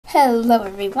Hello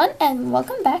everyone and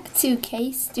welcome back to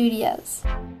K Studios.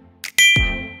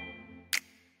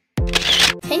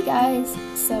 Hey guys,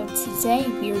 so today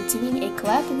we are doing a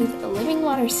collab with a living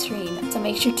water stream, so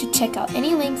make sure to check out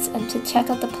any links and to check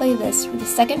out the playlist for the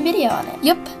second video on it.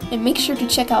 Yup, and make sure to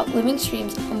check out Living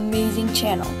Stream's amazing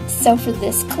channel. So for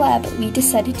this collab, we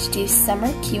decided to do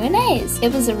summer Q&As.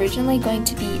 It was originally going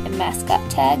to be a mascot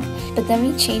tag, but then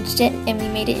we changed it and we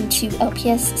made it into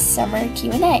LPS Summer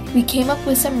Q&A. We came up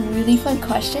with some really fun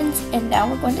questions and now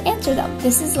we're going to answer them.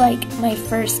 This is like my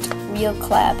first real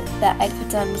collab that I've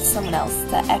done with someone else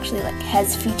that actually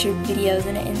has featured videos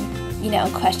in it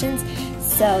and questions.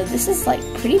 So this is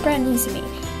pretty brand new to me,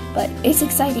 but it's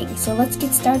exciting, so let's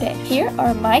get started. Here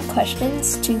are my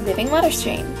questions to Living Water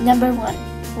Stream. Number 1.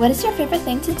 What is your favorite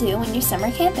thing to do when you're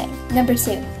summer camping? Number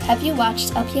 2. Have you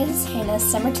watched LPS Hannah's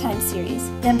Summertime series?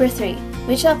 Number 3.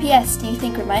 Which LPS do you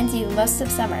think reminds you most of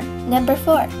summer? Number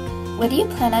 4. What do you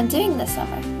plan on doing this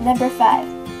summer? Number 5.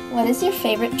 What is your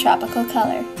favorite tropical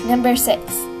color? Number 6.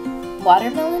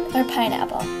 Watermelon or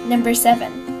pineapple? Number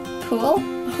 7. Pool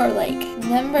or lake?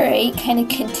 Number 8 kind of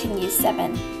continues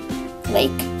 7.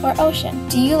 Lake or ocean?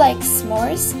 Do you like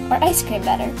s'mores or ice cream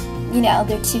better?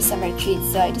 They're two summer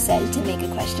treats, so I decided to make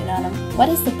a question on them. What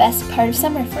is the best part of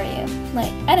summer for you?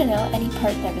 I don't know, any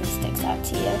part that really sticks out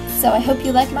to you. So I hope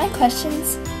you like my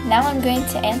questions. Now I'm going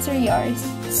to answer yours.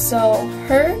 So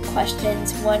her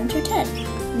questions 1 to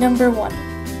 10. Number 1.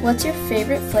 What's your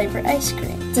favorite flavor ice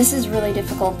cream? This is really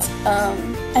difficult.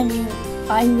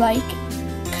 I like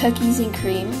cookies and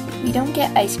cream. We don't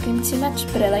get ice cream too much,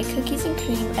 but I like cookies and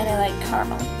cream and I like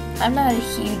caramel. I'm not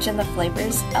huge on the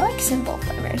flavors. I like simple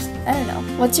flavors. I don't know.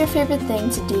 What's your favorite thing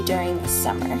to do during the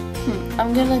summer?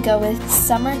 I'm gonna go with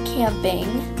summer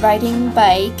camping, riding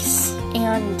bikes,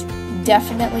 and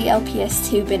definitely LPS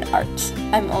tube and art.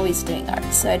 I'm always doing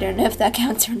art, so I don't know if that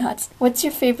counts or not. What's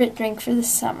your favorite drink for the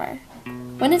summer?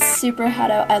 When it's super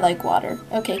hot out, I like water.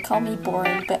 Okay, call me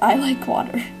boring, but I like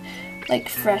water. Like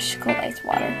fresh, cold ice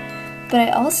water. But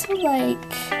I also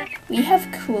we have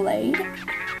Kool-Aid.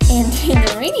 And in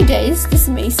the rainy days, this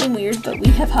may seem weird, but we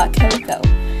have hot cocoa.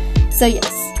 So yes,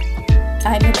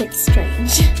 I'm a bit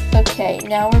strange. Okay,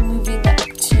 now we're moving up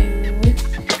to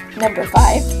number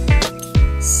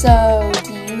 5. So,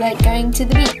 do you like going to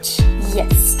the beach?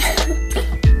 Yes.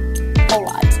 A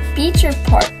lot. Beach or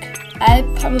park? I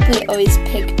probably always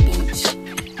pick beach,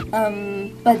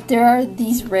 but there are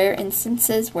these rare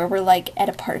instances where we're at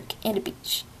a park and a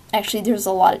beach. Actually, there's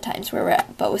a lot of times where we're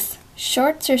at both.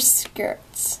 Shorts or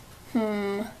skirts?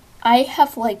 I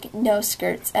have no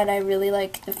skirts and I really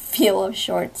like the feel of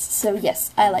shorts, so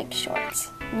yes, I like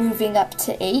shorts. Moving up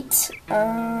to 8,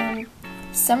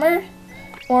 summer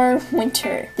or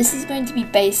winter? This is going to be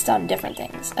based on different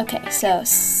things. Okay, so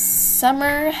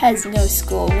summer has no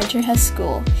school, winter has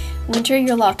school. Winter,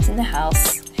 you're locked in the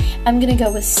house. I'm gonna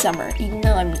go with summer, even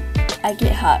though I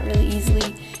get hot really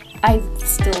easily. I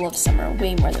still love summer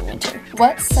way more than winter.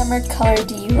 What summer color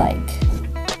do you like?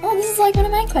 Oh, this is one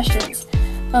of my questions.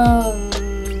 Oh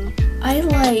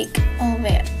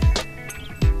man.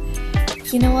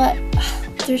 You know what?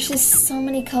 There's just so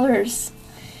many colors.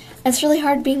 It's really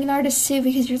hard being an artist too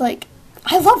because you're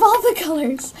I love all the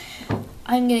colors.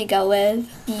 I'm gonna go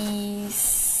with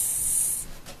these.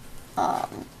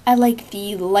 I like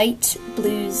the light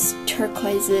blues,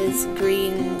 turquoises,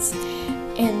 greens,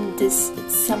 and this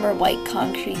summer white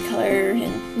concrete color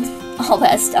and all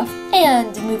that stuff.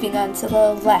 And moving on to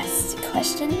the last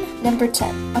question, number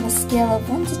 10. On a scale of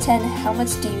 1 to 10, how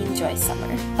much do you enjoy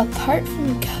summer? Apart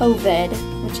from COVID,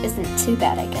 which isn't too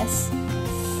bad, I guess,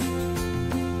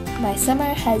 my summer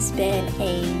has been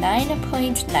a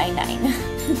 9.99.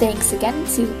 Thanks again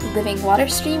to Living Water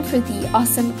Stream for the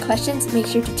awesome questions. Make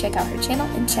sure to check out her channel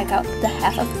and check out the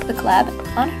half of the collab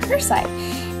on her side.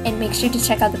 And make sure to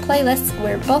check out the playlist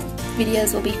where both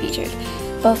videos will be featured.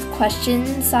 Both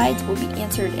question sides will be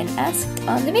answered and asked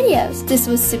on the videos. This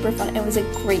was super fun. It was a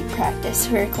great practice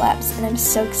for her collabs, and I'm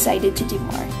so excited to do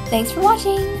more. Thanks for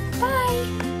watching.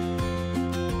 Bye!